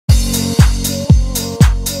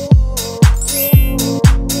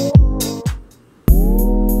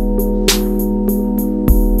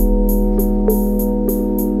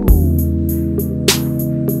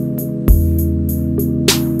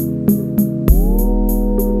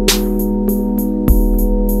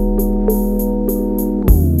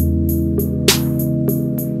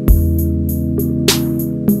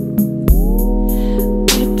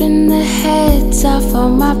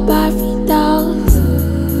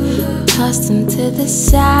tossed him to the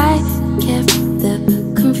side, kept the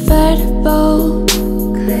convertible.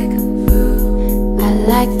 Click through. I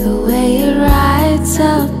like the way it rides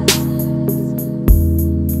up.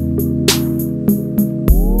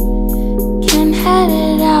 Can't have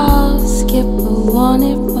it all, Skipper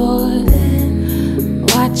wanted more.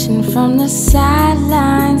 Watching from the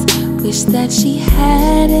sidelines, wish that she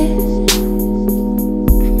had it.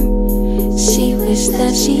 She wished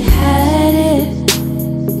that she had it.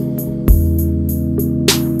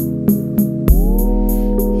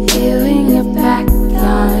 Hearing your back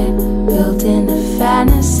on, building a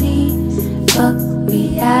fantasy, fuck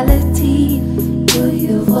reality. Do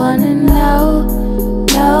you wanna know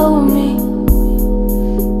me?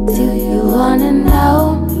 Do you wanna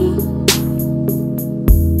know me?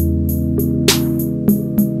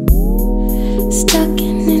 Stuck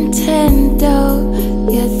in Nintendo,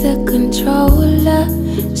 you're the controller.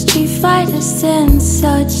 Street Fighters and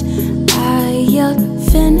such, I'll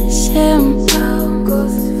finish him. Down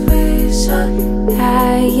goes the razor,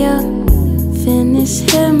 I'll finish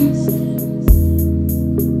him.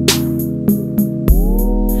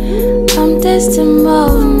 I'm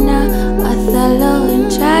Desdemona, Othello in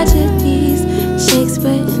tragedies,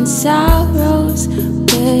 Shakespeare in sorrows.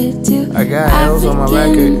 Where do I got L's on my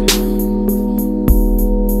record,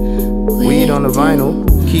 weed on the vinyl,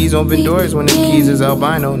 keys open doors when the keys is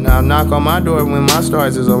albino. Now knock on my door when my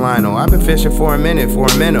stars is a lino. I've been fishing for a minute for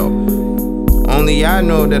a minnow. Only I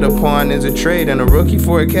know that a pawn is a trade, and a rookie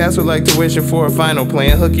for a castle like tuition for a final.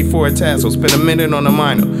 Playing hooky for a tassel, spend a minute on a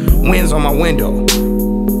minor. Winds on my window,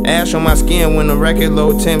 ash on my skin when the record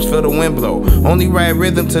low temps feel the wind blow. Only ride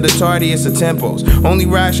rhythm to the tardiest of tempos. Only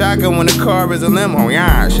ride shotgun when the car is a limo.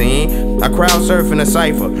 Yeah, see? I crowd surf in a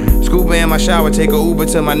cypher. Scuba in my shower, take a Uber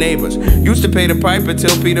to my neighbors. Used to pay the piper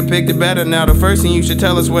till Peter picked it better. Now the first thing you should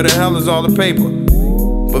tell us where the hell is all the paper.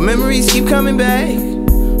 But memories keep coming back,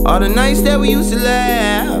 all the nights that we used to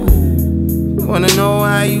laugh. Wanna know how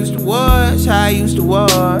I used to was, how I used to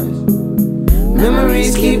was.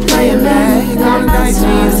 Memories keep playing back, all the nights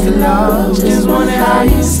we used to love. Just wonder how I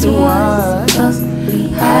used to was,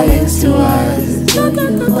 how I used to was.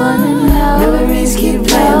 Memories keep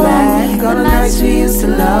playing back, all the nights we used to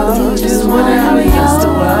love. Just wonder how I used to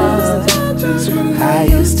was, how I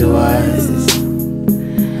used to was.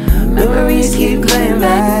 Memories keep playing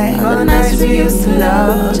back, all the nights we used to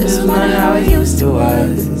love. Just wonder how I used to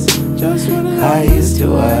was, how I used to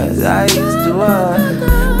was, how I used to was.